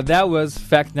 Yeah, but that was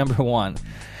fact number 1.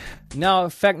 Now,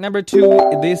 fact number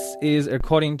 2, this is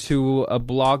according to a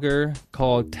blogger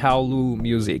called Taolu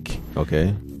Music.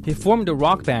 Okay. He formed a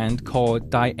rock band called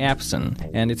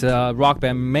Diapson, and it's a rock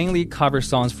band mainly covers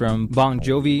songs from Bon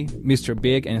Jovi, Mr.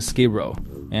 Big, and Skid Row.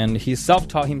 And he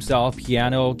self-taught himself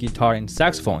piano, guitar, and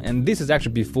saxophone. And this is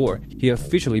actually before he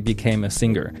officially became a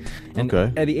singer. And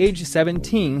at the age of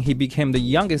 17, he became the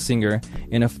youngest singer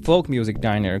in a folk music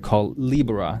diner called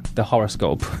Libera, the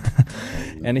Horoscope.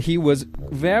 And he was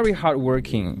very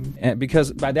hardworking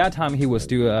because by that time he was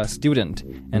still a student.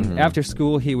 And after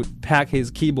school, he would pack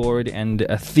his keyboard and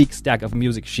a thick stack of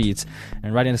music sheets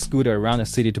and ride in a scooter around the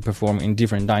city to perform in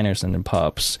different diners and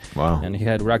pubs. Wow. And he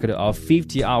had a record of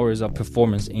 50 hours of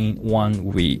performance in 1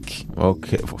 week.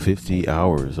 Okay, for 50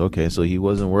 hours. Okay, so he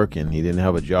wasn't working. He didn't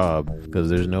have a job,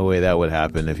 because there's no way that would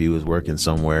happen if he was working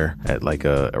somewhere at like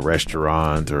a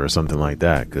restaurant or something like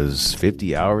that. Because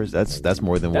 50 hours, that's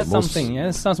more than what most... Something, yeah.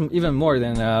 It sounds even more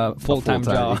than a full-time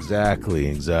job.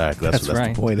 Exactly. That's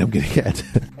right. the point I'm getting at.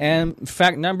 And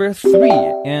fact number 3,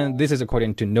 and this is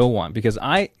according to no one, because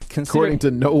I consider... According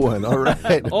to no one, all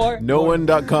right. Or-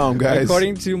 no1.com, guys.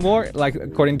 According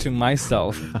to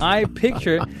myself, I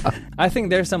think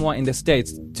there's someone in the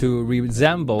States to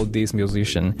resemble this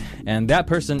musician, and that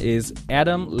person is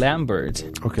Adam Lambert.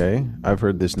 Okay, I've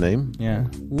heard this name. Yeah.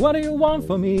 What do you want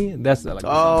from me? That's like.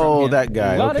 Oh, that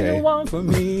guy. What do Okay. you want from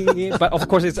me? But of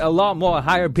course, it's a lot more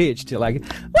higher pitched. Like,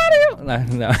 what do you?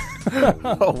 No.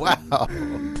 Oh, wow.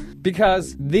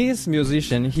 Because this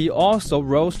musician, he also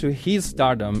rose to his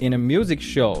stardom in a music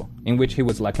show in which he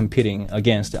was like competing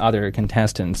against other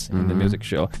contestants in the music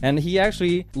show. And he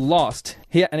actually lost.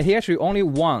 He actually only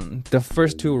won the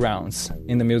first 2 rounds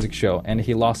in the music show, and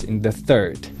he lost in the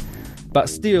third. But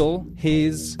still,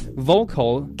 his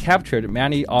vocal captured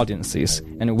many audiences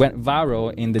and went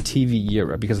viral in the TV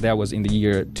era, because that was in the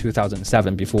year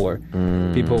 2007, before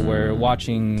people were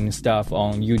watching stuff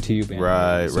on YouTube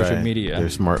and social media. Their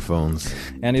smartphones.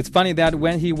 And it's funny that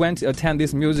when he went to attend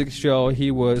this music show,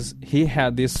 he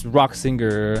had this rock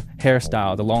singer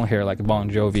hairstyle, the long hair like Bon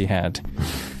Jovi had.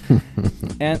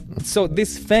 And so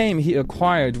this fame he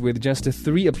acquired with just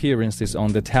 3 appearances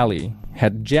on the telly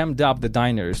had jammed up the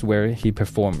diners where he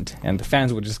performed, and the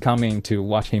fans would just come in to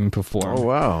watch him perform. Oh,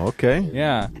 wow. Okay.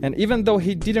 Yeah, and even though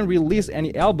he didn't release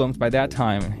any albums by that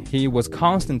time, he was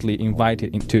constantly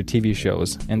invited into TV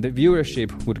shows, and the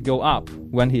viewership would go up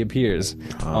when he appears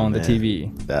on the TV.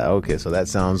 Okay, so that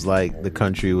sounds like the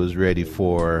country was ready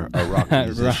for a rock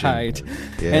musician. Right.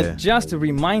 Yeah. And just a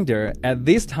reminder, at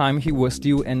this time he was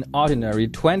still an ordinary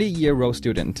 20-year-old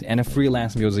student and a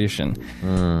freelance musician.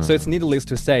 So it's needless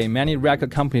to say, many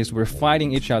record companies were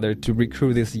fighting each other to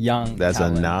recruit this young That's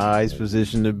talent. a nice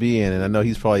position to be in. And I know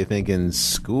he's probably thinking,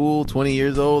 school, 20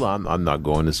 years old? I'm not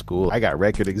going to school. I got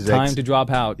record execs. Time to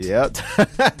drop out. Yep.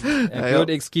 A good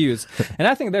excuse. And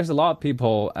I think there's a lot of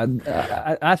people.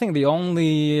 I think the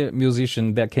only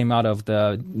musician that came out of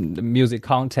the music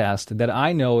contest that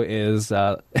I know is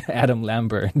Adam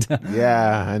Lambert.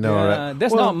 Yeah, I know. Yeah, Right?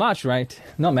 there's not much, right?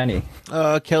 Not many.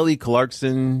 Kelly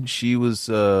Clarkson, she was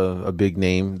a big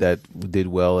name that did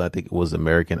well. I think it was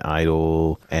American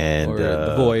Idol and Or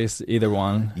The Voice, either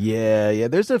one. Yeah.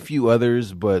 There's a few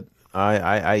others, but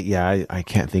I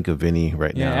can't think of any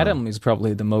right Yeah, now. Adam is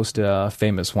probably the most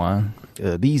famous one.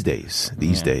 These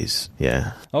days.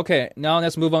 Yeah. Okay, now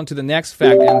let's move on to the next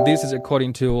fact, and this is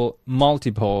according to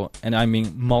multiple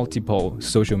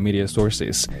social media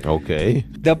sources. Okay.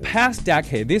 The past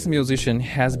decade, this musician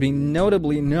has been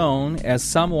notably known as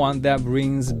someone that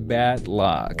brings bad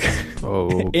luck.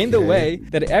 Oh. In the way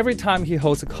that every time he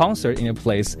hosts a concert in a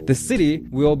place, the city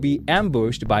will be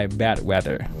ambushed by bad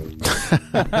weather.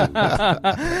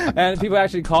 And people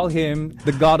actually call him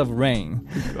the god of rain.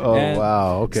 Oh, And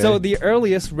wow. Okay. So the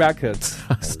earliest records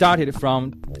started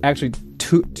from actually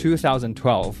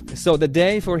 2012. So the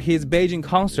day for his Beijing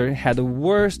concert had the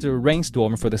worst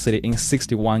rainstorm for the city in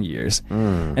 61 years.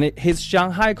 And his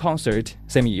Shanghai concert,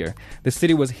 same year, the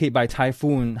city was hit by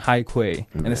Typhoon Haikui.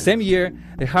 And the same year,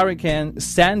 the Hurricane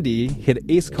Sandy hit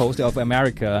the east coast of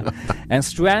America and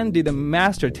stranded the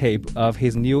master tape of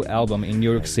his new album in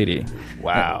New York City.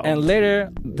 Wow. And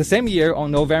later, the same year,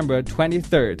 on November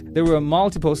 23rd, there were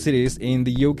multiple cities in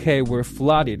the UK were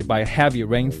flooded by heavy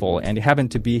rainfall, and it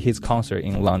happened to be his concert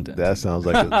in London. That sounds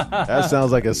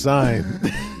like a sign.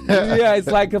 Yeah, it's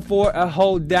like for a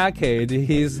whole decade,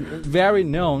 he's very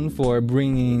known for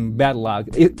bringing bad luck,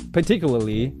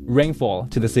 particularly rainfall,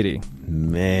 to the city.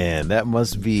 Man, that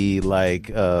must be like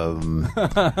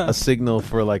a signal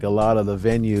for like a lot of the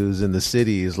venues in the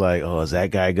cities. Like, oh, is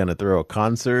that guy gonna throw a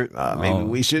concert? Maybe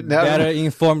we shouldn't have. Better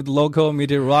informed local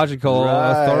meteorological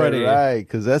authority. Right,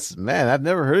 because I've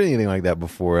never heard anything like that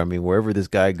before. I mean, wherever this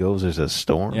guy goes, there's a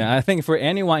storm. Yeah, I think for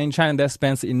anyone in China that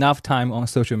spends enough time on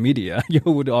social media, you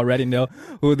would already know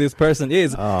who this person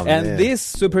is. Oh, and man. this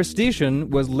superstition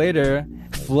was later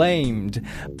flamed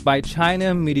by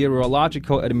China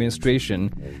Meteorological Administration.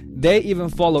 They even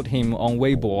followed him on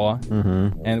Weibo,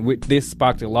 and this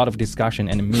sparked a lot of discussion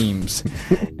and memes.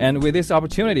 And with this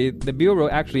opportunity, the Bureau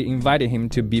actually invited him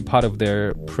to be part of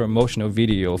their promotional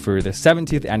video for the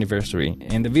 70th anniversary.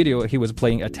 In the video, he was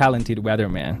playing a talented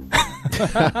weatherman.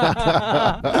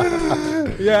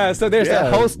 Yeah, so there's a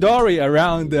whole story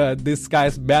around this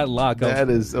guy's bad luck of That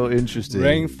is so interesting.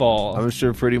 rainfall. I'm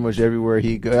sure pretty much everywhere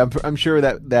he goes. I'm sure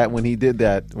that when he did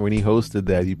that, when he hosted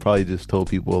that, he probably just told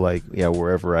people like, yeah,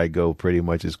 wherever I go, pretty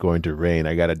much it's going to rain.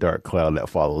 I got a dark cloud that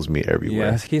follows me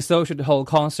everywhere. Yes, he so should hold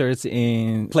concerts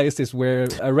in places where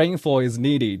a rainfall is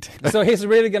needed. So he's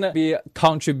really going to be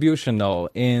contributional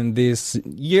in this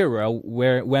era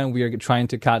when we are trying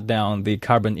to cut down the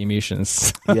carbon emissions.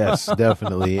 yes. Yes,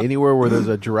 definitely. Anywhere where there's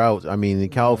a drought. I mean, in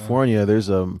California, there's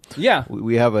Yeah.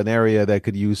 we have an area that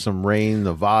could use some rain.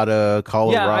 Nevada,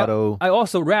 Colorado. I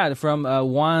also read from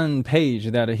one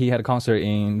page that he had a concert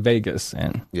in Vegas,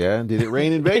 and Yeah, did it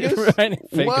rain in Vegas? rain in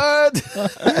Vegas. What?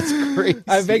 That's crazy.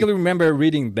 I vaguely remember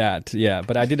reading that. Yeah,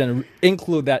 but I didn't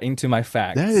include that into my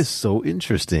facts. That is so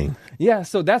interesting. Yeah,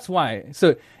 so that's why.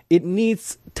 So it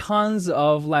needs tons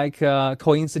of like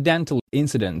coincidental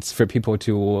incidents for people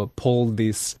to pull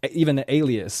this, even an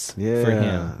alias Yeah, for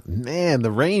him. man,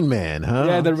 the Rain Man, huh?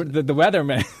 Yeah, the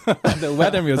weatherman, the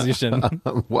weather musician.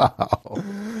 Wow.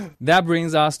 That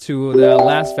brings us to the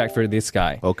last fact for this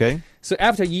guy. Okay. So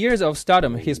after years of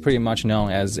stardom, he's pretty much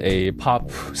known as a pop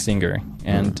singer.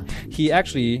 And he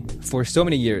actually, for so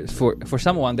many years, for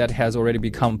someone that has already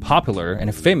become popular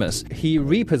and famous, he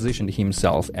repositioned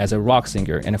himself as a rock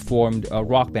singer and formed a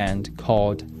rock band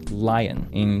called Lion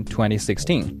in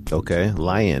 2016. Okay.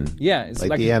 Lion. Yeah, it's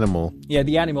Like the animal. Yeah,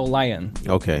 the animal lion.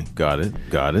 Okay. Got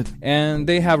it. And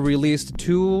they have released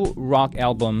 2 rock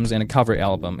albums and a cover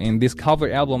album. In this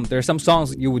cover album, there are some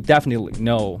songs you would definitely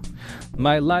know.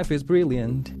 My life is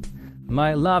brilliant.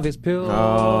 My love is pure.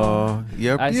 Oh,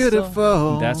 you're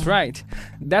beautiful. That's right.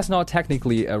 That's not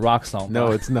technically a rock song. No,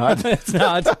 but- it's not. it's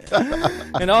not.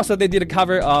 And also, they did a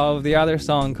cover of the other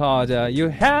song called "You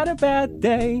Had a Bad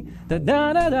Day." Da,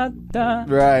 da, da, da, da,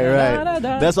 Right, da, right. da,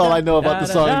 da, That's all I know about the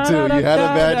song, too. You had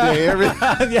a bad day.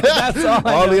 Yeah, that's all.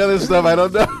 I All know. the other stuff I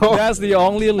don't know. That's the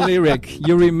only lyric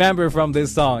you remember from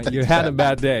this song. You had a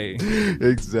bad day.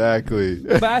 Exactly.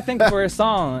 But I think for a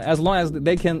song, as long as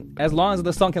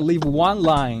the song can leave one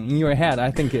line in your head,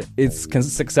 I think it's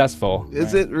successful.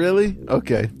 Is it really?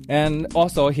 Okay. And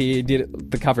also, he did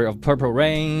the cover of Purple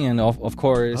Rain, and of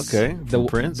course, Okay, from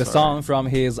Prince, the all song from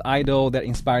his idol that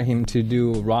inspired him to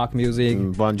do rock music.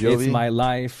 Bon Jovi? It's My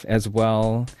Life as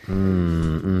well,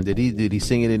 Did he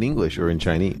sing it in English or in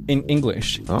Chinese? in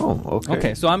English. Oh, okay.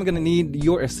 Okay, so I'm gonna need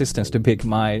your assistance to pick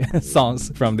my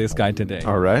songs from this guy today.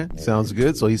 All right. Sounds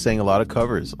good. So he sang a lot of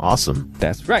covers. Awesome.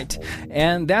 That's right.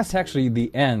 And that's actually the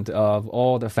end of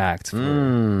all the facts for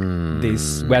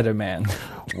this weatherman.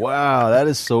 Wow, that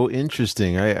is so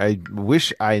interesting. I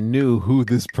wish I knew who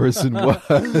this person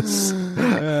was.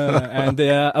 And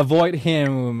avoid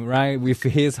him, right? If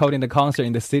he's holding the concert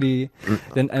in the city,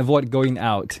 then avoid going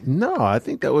out. No, I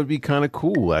think that would be kind of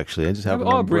cool. Actually, I just have an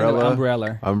Oh, bring an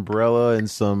umbrella. and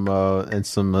some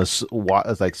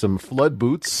like some flood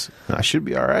boots. I should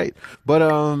be all right. But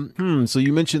so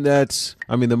you mentioned that.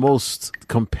 I mean, the most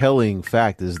compelling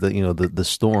fact is that the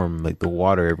storm, like the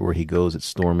water everywhere he goes, it's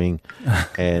storming,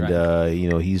 and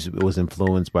he was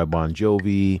influenced by Bon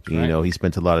Jovi. You know, he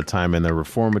spent a lot of time in the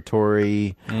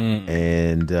reformatory,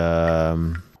 and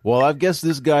well, I've guessed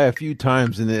this guy a few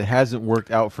times, and it hasn't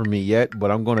worked out for me yet. But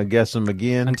I'm going to guess him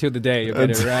again Until the day you get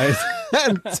it right.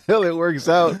 until it works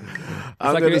out. It's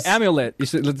like your amulet.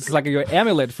 It's like your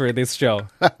amulet for this show.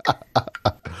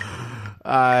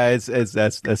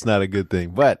 That's not a good thing,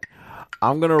 but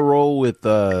I'm gonna roll with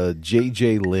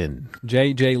J.J. Lin.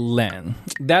 J.J. Lin.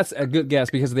 That's a good guess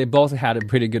because they both had a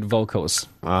pretty good vocals.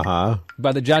 Uh-huh.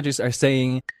 But the judges are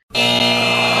saying...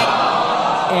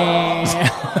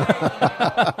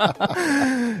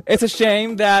 It's a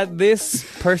shame that this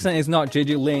person is not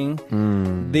J.J.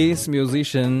 Lin. This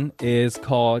musician is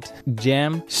called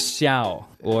Jam Xiao.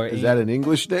 Is that an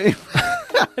English name?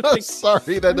 I'm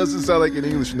sorry, that doesn't sound like an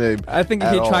English name. I think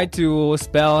he tried to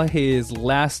spell his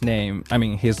last name,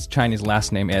 his Chinese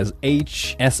last name as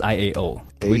H-S-I-A-O.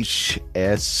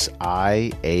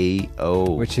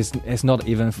 H-S-I-A-O. Which is not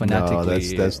even phonetically.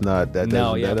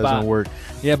 No, that doesn't work.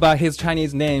 Yeah, but his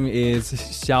Chinese name is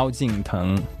Xiao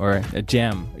Jingteng, or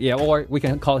Jam. Yeah, or we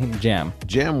can call him Jam.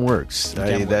 Jam works.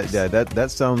 Jam works. That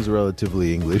sounds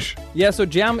relatively English. Yeah, so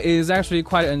Jam is actually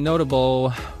quite a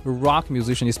notable rock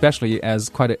musician, especially as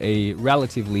quite a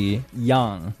relatively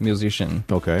young musician.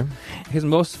 Okay. His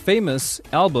most famous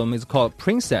album is called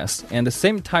Princess, and the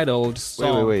same titled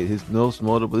song... Wait. His most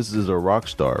notable... This is a rock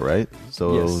star, right?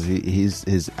 So Yes.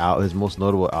 his most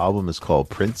notable album is called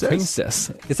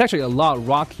Princess? It's actually a lot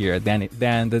rockier than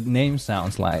the name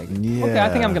sounds like. Yeah. Okay, I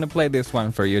think I'm going to play this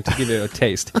one for you to give you a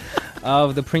taste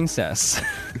of the Princess.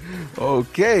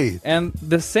 Okay. And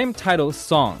the same title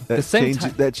song,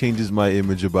 That changes my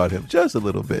image about him just a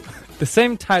little bit. the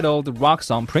same titled rock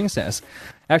song, Princess,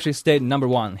 actually stayed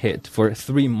 #1 hit for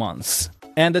 3 months.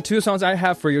 And the 2 songs I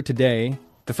have for you today,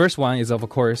 the first one is, of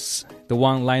course, the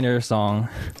one-liner song,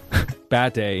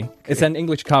 Bad Day. It's an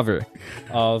English cover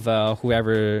of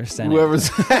whoever sang it.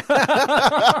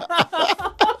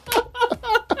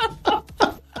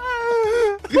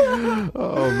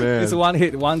 Oh man, It's a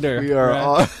one-hit wonder. we are right?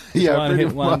 all yeah, one-hit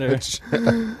pretty wonder. much.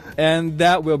 And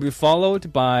that will be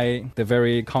followed by the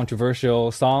very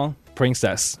controversial song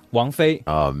Princess, Wang Fei.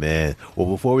 Oh man. Well,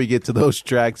 before we get to those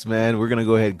tracks, man, we're gonna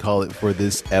go ahead and call it for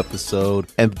this episode.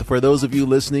 And for those of you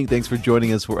listening, thanks for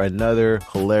joining us for another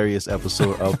hilarious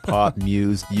episode of Pop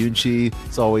Muse. Yunchi,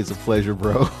 it's always a pleasure,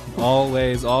 bro.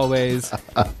 Always, always.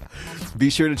 Be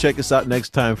sure to check us out next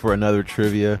time for another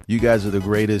trivia. You guys are the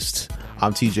greatest.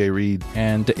 I'm TJ Reed.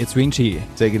 And it's Rinchi.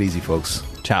 Take it easy, folks.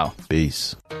 Ciao.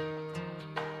 Peace.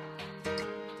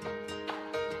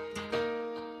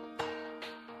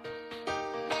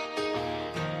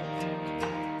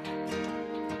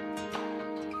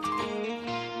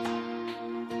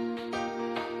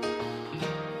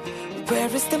 Where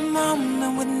is the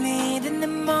moment we need it the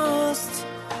most?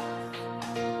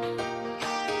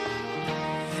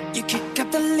 You kick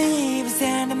up the leaves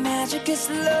and the magic is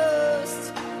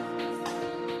lost.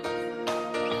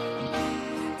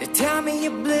 They tell me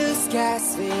your blue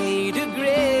skies fade to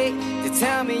gray. They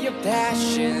tell me your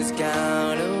passion's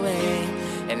gone away,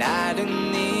 and I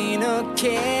don't need no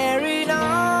carried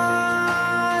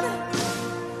on.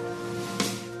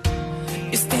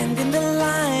 You stand in the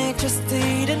light, just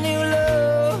need a new low.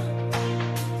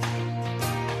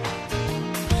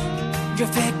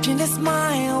 You're faking a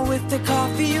smile with the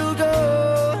coffee you go.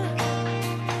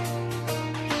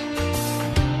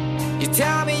 You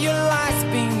tell me your life's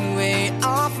been way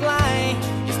offline.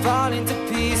 You fall into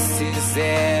pieces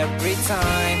every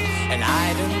time, and I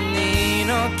don't need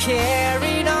no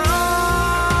carried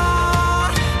on.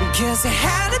 Cause I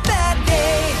had a bad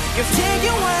day. You're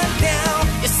taking one down.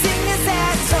 You sing a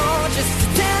sad song just to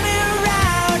turn it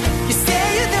around. You say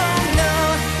you don't know.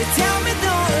 You tell me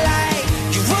don't lie.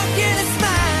 You won't get a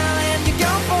smile and you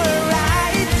go for a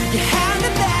ride. You had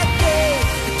a bad day.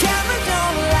 The camera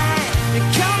don't lie.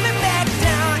 You're coming back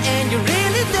down and you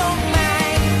really don't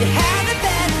mind. You had a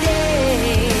bad day.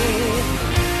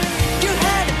 You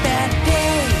had a bad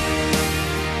day.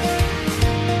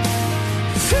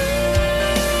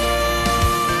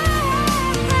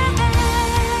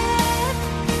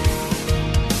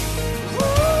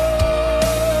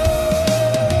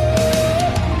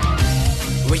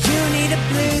 Well, you need a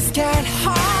blue sky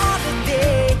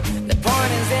holiday. The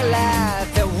point is they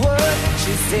laugh at what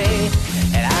you say,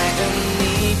 and I don't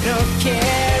need no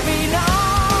carrying on.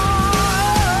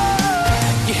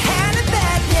 You had a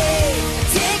bad day,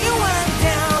 take it one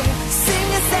down, sing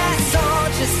a sad song,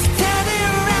 just turn it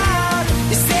around.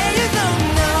 You say you don't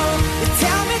know, you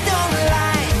tell me don't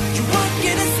lie. You won't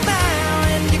get a smile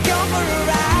and you go for a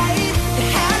ride. You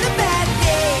had a bad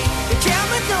day, the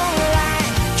camera don't lie.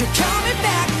 You're coming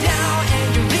back down and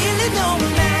you really don't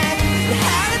mind. You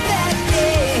had a bad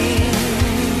day.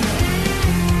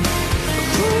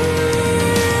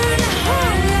 Ooh,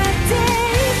 holiday.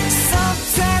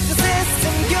 Sometimes the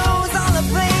system goes on a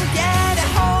blink and the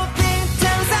whole thing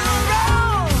turns out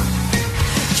wrong.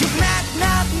 You might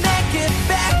not make it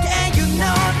back, and you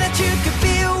know that you could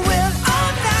be with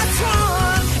all that's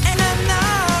wrong, and I'm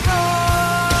not wrong.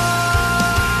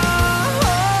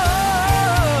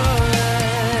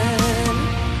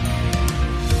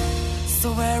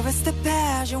 So where is the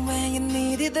passion when you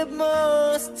need it the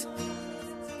most?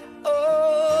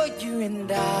 Oh, you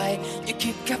and I, you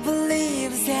kick up the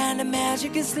leaves and the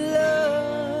magic is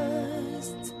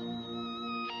lost.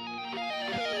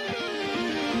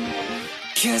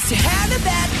 Cause you had a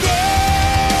bad day.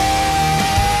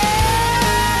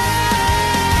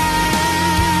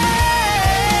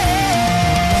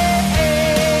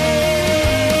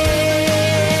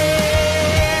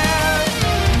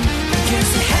 Cause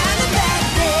you had a bad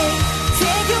day,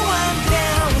 take it one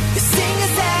down. You sing a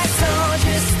sad song,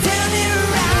 just turn it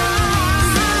around.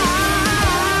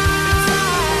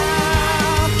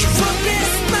 You won't get a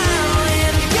smile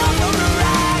and you go for a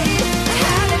ride.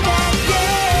 Had a bad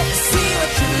day, see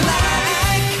what you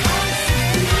like.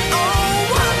 Oh,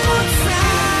 one more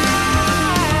time.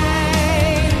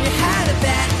 You had a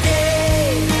bad day.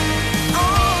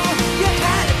 Oh, you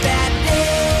had a bad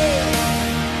day.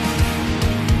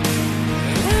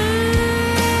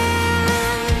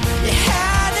 You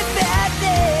had a bad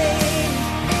day.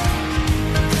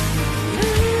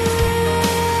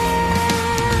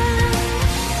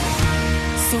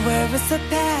 So where is the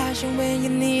passion when you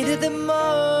need it the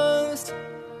most?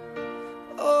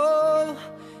 Oh,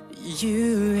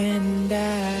 you and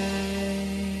I.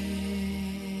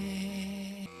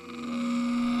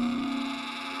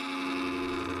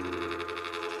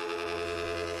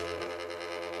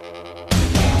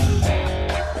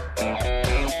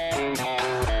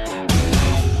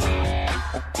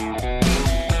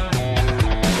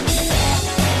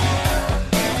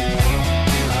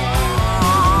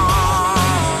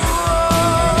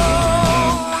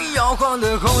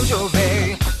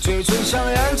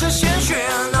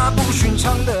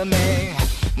 常的美，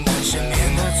难赦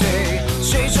免的罪，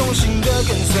谁忠心的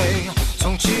跟随，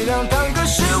充其量当个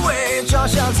侍卫，脚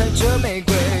下踩着玫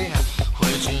瑰，回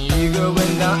敬一个吻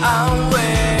当安慰。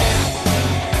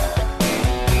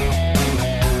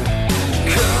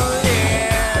可怜，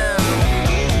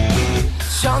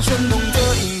像旋动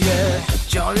的音乐，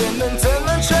叫人们怎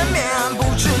么沉眠？不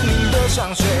知名的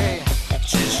香水，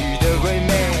秩序的唯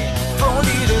美，锋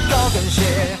利的高跟鞋，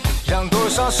让多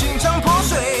少心肠破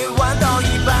碎，弯道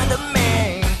一般的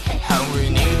美，捍卫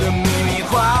你的秘密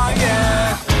花园。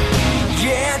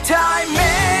夜太美，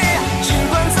尽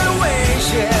管再危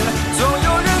险，总有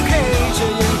人黑着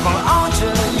眼眶熬着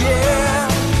夜。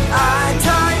爱太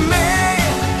美，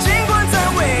尽管再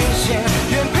危险，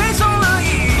愿赔偿了一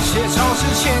切，超市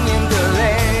千年的泪。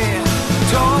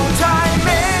痛太美，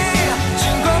尽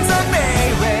管再卑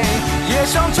微，也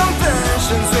想尝粉身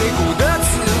碎骨的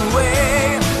滋味。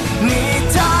你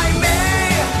太美，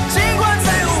尽管再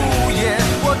无言，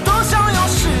我多想用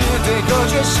誓对隔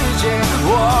绝世界。我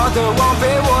的王妃，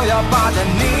我要霸占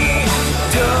你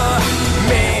的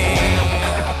美。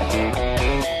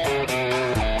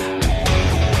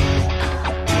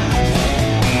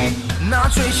那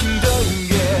最新的音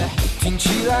乐听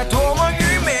起来多么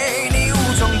愚昧，你武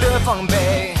装的防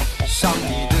备，上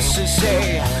帝的是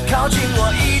谁？靠近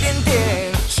我一点点。